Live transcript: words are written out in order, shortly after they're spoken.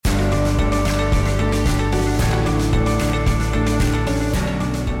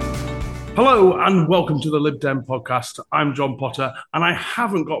Hello and welcome to the Lib Dem podcast. I'm John Potter and I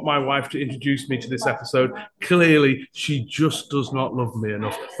haven't got my wife to introduce me to this episode. Clearly, she just does not love me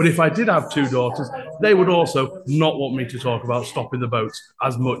enough. But if I did have two daughters, they would also not want me to talk about stopping the boats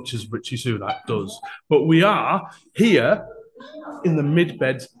as much as Richie Sunak does. But we are here in the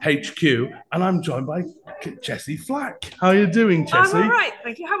Midbeds HQ and I'm joined by Jessie Flack. How are you doing, Jessie? I'm all right,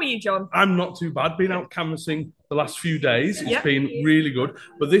 thank you. How are you, John? I'm not too bad. Been out canvassing the last few days. It's been really good.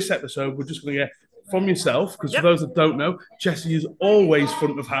 But this episode, we're just going to get from yourself, because for those that don't know, Jessie is always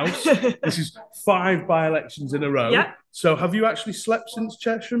front of house. This is 5 by-elections in a row. So have you actually slept since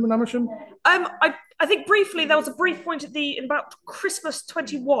Chesham and Amersham? I think briefly, there was a brief point in about Christmas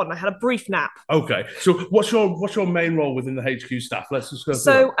 21. I had a brief nap. Okay. So what's your main role within the HQ staff? Let's just go through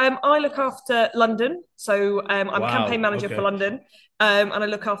So I look after London. So I'm campaign manager for London. And I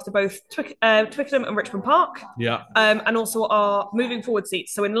look after both Twickenham and Richmond Park. And also our moving forward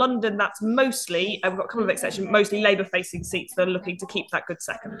seats. So in London, that's mostly, we've got a couple of exceptions, mostly Labour-facing seats that are looking to keep that good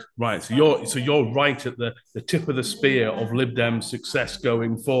second. Right. So you're right at the tip of the spear of Lib Dem's success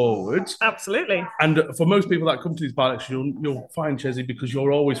going forward. Absolutely. And for most people that come to these by-elections, you'll find, Jessie, because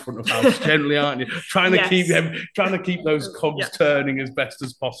you're always front of house, generally, aren't you? Trying to keep those cogs turning as best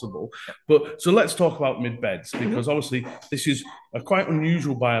as possible. But so let's talk about Midbeds, because obviously this is a quite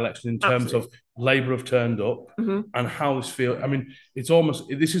unusual by-election in terms of Labour have turned up and how this feels. I mean, this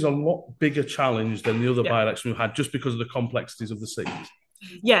is a lot bigger challenge than the other by-election we've had, just because of the complexities of the seat.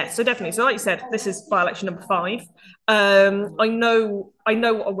 Yeah, so definitely. So like you said, this is by-election number 5. I know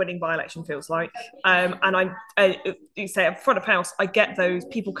what a winning by-election feels like. And you say at front of house, I get those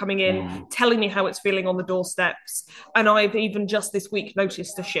people coming in, telling me how it's feeling on the doorsteps. And I've even just this week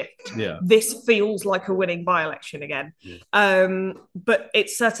noticed a shift. This feels like a winning by-election again. But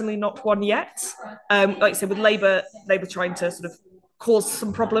it's certainly not one yet. Like I said, with Labour trying to sort of cause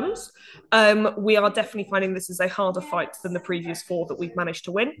some problems. We are definitely finding this is a harder fight than the previous 4 that we've managed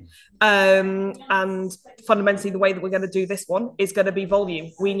to win. And fundamentally, the way that we're going to do this one is going to be volume.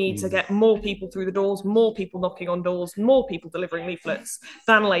 We need to get more people through the doors, more people knocking on doors, more people delivering leaflets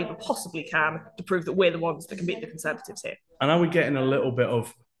than Labour possibly can to prove that we're the ones that can beat the Conservatives here. And are we getting a little bit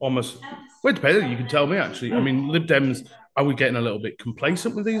of almost... Well, it depends. You can tell me, actually. I mean, Lib Dems... Are we getting a little bit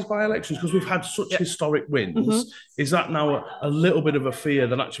complacent with these by-elections because we've had such historic wins? Is that now a little bit of a fear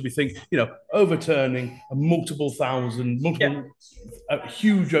that actually we think, overturning a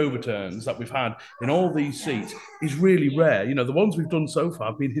huge overturns that we've had in all these seats is really rare? The ones we've done so far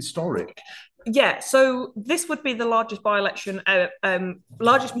have been historic. Yeah, so this would be the largest by-election,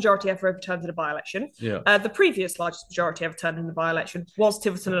 largest majority ever overturned in a by-election. The previous largest majority ever turned in a by-election was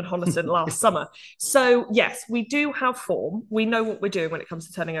Tiverton and Honiton last summer. So yes, we do have form. We know what we're doing when it comes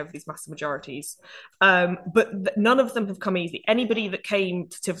to turning over these massive majorities. But none of them have come easy. Anybody that came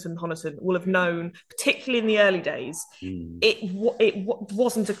to Tiverton and Honiton will have known, particularly in the early days, it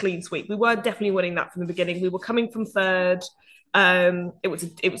wasn't a clean sweep. We weren't definitely winning that from the beginning. We were coming from third. It was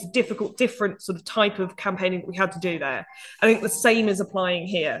a different sort of type of campaigning that we had to do there. I think the same is applying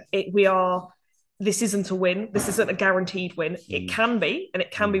here. This isn't a win. This isn't a guaranteed win. It can be, and it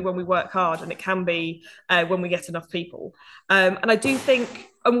can be when we work hard, and it can be when we get enough people. And I do think,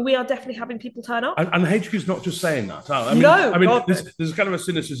 we are definitely having people turn up. And HQ's not just saying that. There's kind of a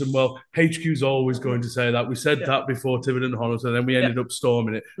cynicism. Well, HQ's always going to say that. We said that before Tiverton and Honiton, and then we ended up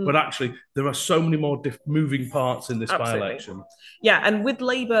storming it. But actually, there are so many more moving parts in this by-election. Yeah, and with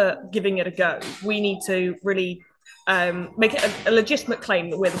Labour giving it a go, we need to really make it a legitimate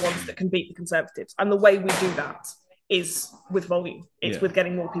claim that we're the ones that can beat the Conservatives. And the way we do that is with volume. It's with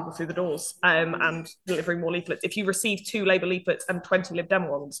getting more people through the doors and delivering more leaflets. If you receive 2 Labour leaflets and 20 Lib Dem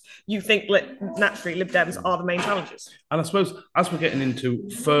ones, you think naturally Lib Dems are the main challenges. And I suppose as we're getting into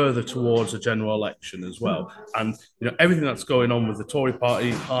further towards a general election as well, and everything that's going on with the Tory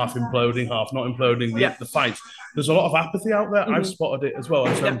party, half imploding, half not imploding, the fights, there's a lot of apathy out there. I've spotted it as well.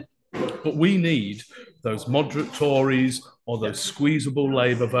 And so, but we need those moderate Tories or those squeezable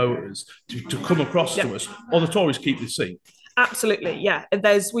Labour voters to come across to us, or the Tories keep the seat. Absolutely, yeah.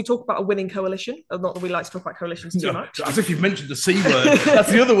 We talk about a winning coalition. Not that we like to talk about coalitions too much. As if you've mentioned the C word.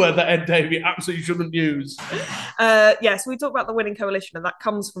 That's the other word that Ed Davey absolutely shouldn't use. So we talk about the winning coalition, and that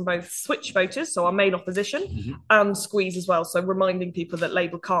comes from both switch voters, so our main opposition, and squeeze as well, so reminding people that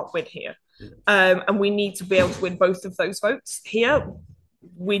Labour can't win here. And we need to be able to win both of those votes. Here,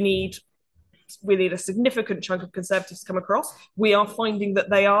 we need a significant chunk of Conservatives to come across. We are finding that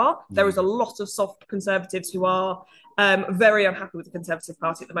they are. There is a lot of soft Conservatives who are very unhappy with the Conservative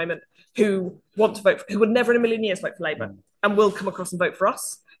Party at the moment, who want to vote, who would never in a million years vote for Labour, and will come across and vote for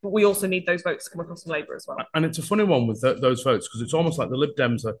us. But we also need those votes to come across from Labour as well. And it's a funny one with those votes, because it's almost like the Lib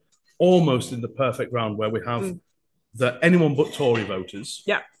Dems are almost in the perfect round where we have the anyone but Tory voters.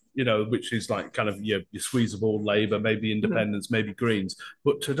 Yeah. Which is like kind of your squeezable Labour, maybe Independents, maybe Greens.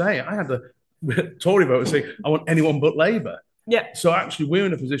 But today I had the Tory voters say, I want anyone but Labour. Yeah. So actually we're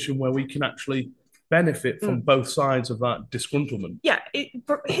in a position where we can actually benefit from both sides of that disgruntlement. Yeah.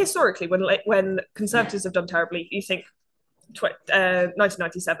 Historically, when Conservatives have done terribly, you think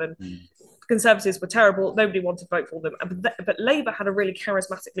 1997, Conservatives were terrible. Nobody wanted to vote for them. But Labour had a really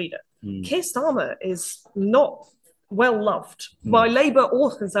charismatic leader. Keir Starmer is not well loved by Labour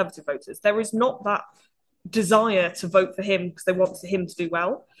or Conservative voters. There is not that desire to vote for him because they want him to do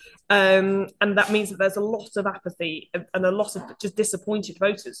well. And that means that there's a lot of apathy and a lot of just disappointed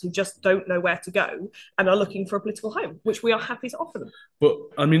voters who just don't know where to go and are looking for a political home, which we are happy to offer them. But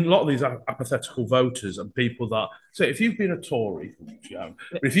I mean, a lot of these apathetical voters and people that say, if you've been a Tory,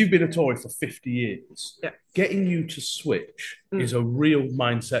 but if you've been a Tory for 50 years, getting you to switch is a real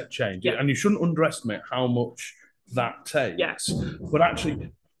mindset change. And you shouldn't underestimate how much that takes. But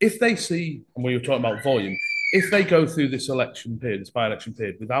actually, if they see, and when you're talking about volume, if they go through this election period, this by-election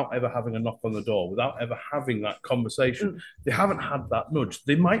period, without ever having a knock on the door, without ever having that conversation, they haven't had that nudge.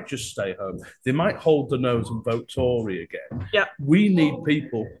 They might just stay home. They might hold the nose and vote Tory again. Yeah. We need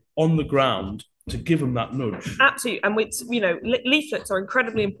people on the ground to give them that nudge. Absolutely. And leaflets are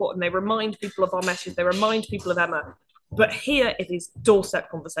incredibly important. They remind people of our message. They remind people of Emma. But here it is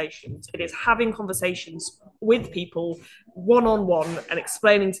doorstep conversations. It is having conversations with people one-on-one and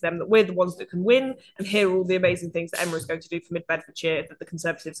explaining to them that we're the ones that can win, and here are all the amazing things that Emma is going to do for Mid Bedfordshire that the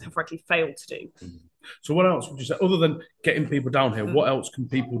Conservatives have frankly failed to do. So what else would you say, other than getting people down here, what else can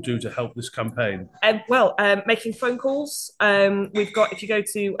people do to help this campaign? Making phone calls. We've got, if you go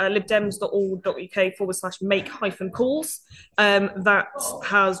to libdems.org.uk/make-calls, that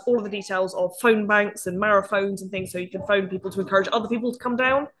has all of the details of phone banks and maraphones and things, so you can phone people to encourage other people to come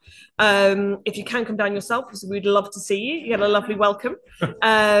down. If you can come down yourself, because we'd love to see you. You get a lovely welcome.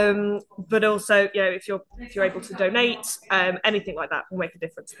 But also, if you're able to donate, anything like that will make a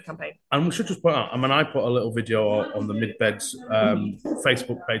difference to the campaign. And we should just point out, I put a little video on the Mid-Beds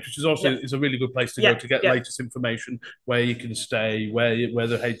Facebook page, which is also is a really good place to go to get latest information, where you can stay, where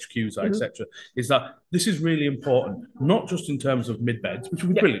the HQs are, etc. Is that this is really important, not just in terms of Mid-Beds, which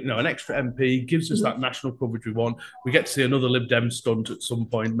would be brilliant. An extra MP gives us that national coverage we want. We get to see another Lib Dem stunt at some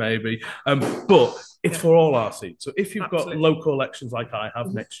point, maybe. But it's for all our seats. So if you've got local elections like I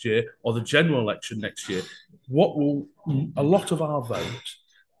have next year, or the general election next year, a lot of our vote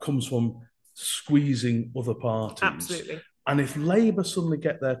comes from squeezing other parties. Absolutely. And if Labour suddenly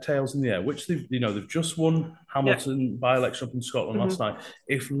get their tails in the air, which they've just won Hamilton by-election up in Scotland last night,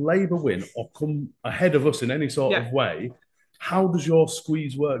 if Labour win or come ahead of us in any sort of way, how does your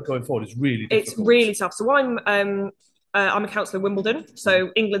squeeze work going forward? It's really difficult. It's really tough. So I'm a councillor in Wimbledon,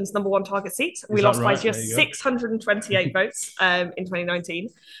 so England's #1 target seat. We lost by just 628 votes in 2019.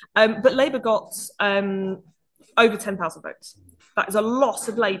 But Labour got over 10,000 votes. That is a lot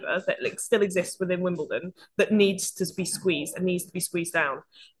of Labour that still exists within Wimbledon that needs to be squeezed and needs to be squeezed down.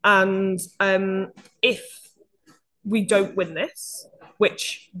 And if we don't win this,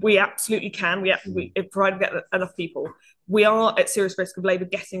 which we absolutely can, provided we get enough people, we are at serious risk of Labour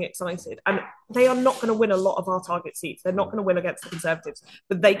getting excited. And they are not going to win a lot of our target seats. They're not going to win against the Conservatives,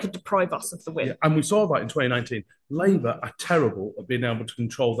 but they could deprive us of the win. Yeah, and we saw that in 2019. Labour are terrible at being able to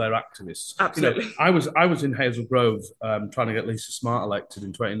control their activists. Absolutely. I was in Hazel Grove trying to get Lisa Smart elected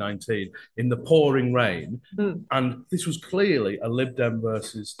in 2019 in the pouring rain. And this was clearly a Lib Dem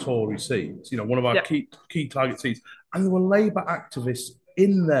versus Tory seat, one of our key target seats. And there were Labour activists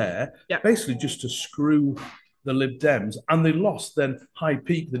in there basically just to screw the Lib Dems, and they lost then High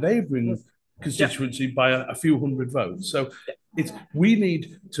Peak, the neighbouring constituency, by a few hundred votes. So we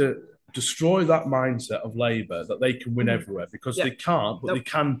need to destroy that mindset of Labour that they can win everywhere, because they can't, but they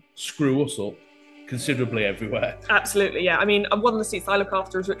can screw us up considerably everywhere. Absolutely, yeah. I mean, one of the seats I look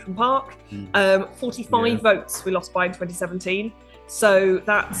after is Richmond Park. 45 votes we lost by in 2017. So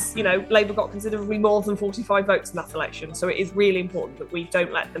that's, Labour got considerably more than 45 votes in that election. So it is really important that we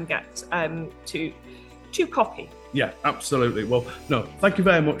don't let them get too cocky. Yeah, absolutely. Well, no, thank you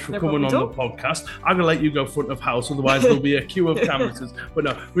very much for coming on the podcast. I'm going to let you go front of house, otherwise there'll be a queue of canvassers. But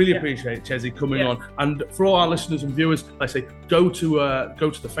no, really appreciate Chezzy coming on. And for all our listeners and viewers, I say go to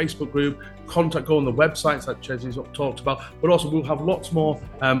the Facebook group, go on the websites that Chezzy's talked about. But also we'll have lots more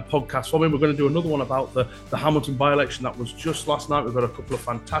podcasts from him. We're going to do another one about the Hamilton by-election that was just last night. We've got a couple of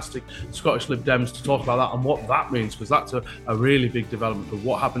fantastic Scottish Lib Dems to talk about that and what that means, because that's a really big development of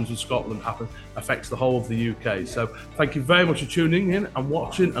what happens in Scotland affects the whole of the UK. So thank you very much for tuning in and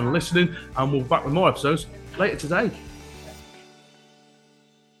watching and listening, and we'll be back with more episodes later today.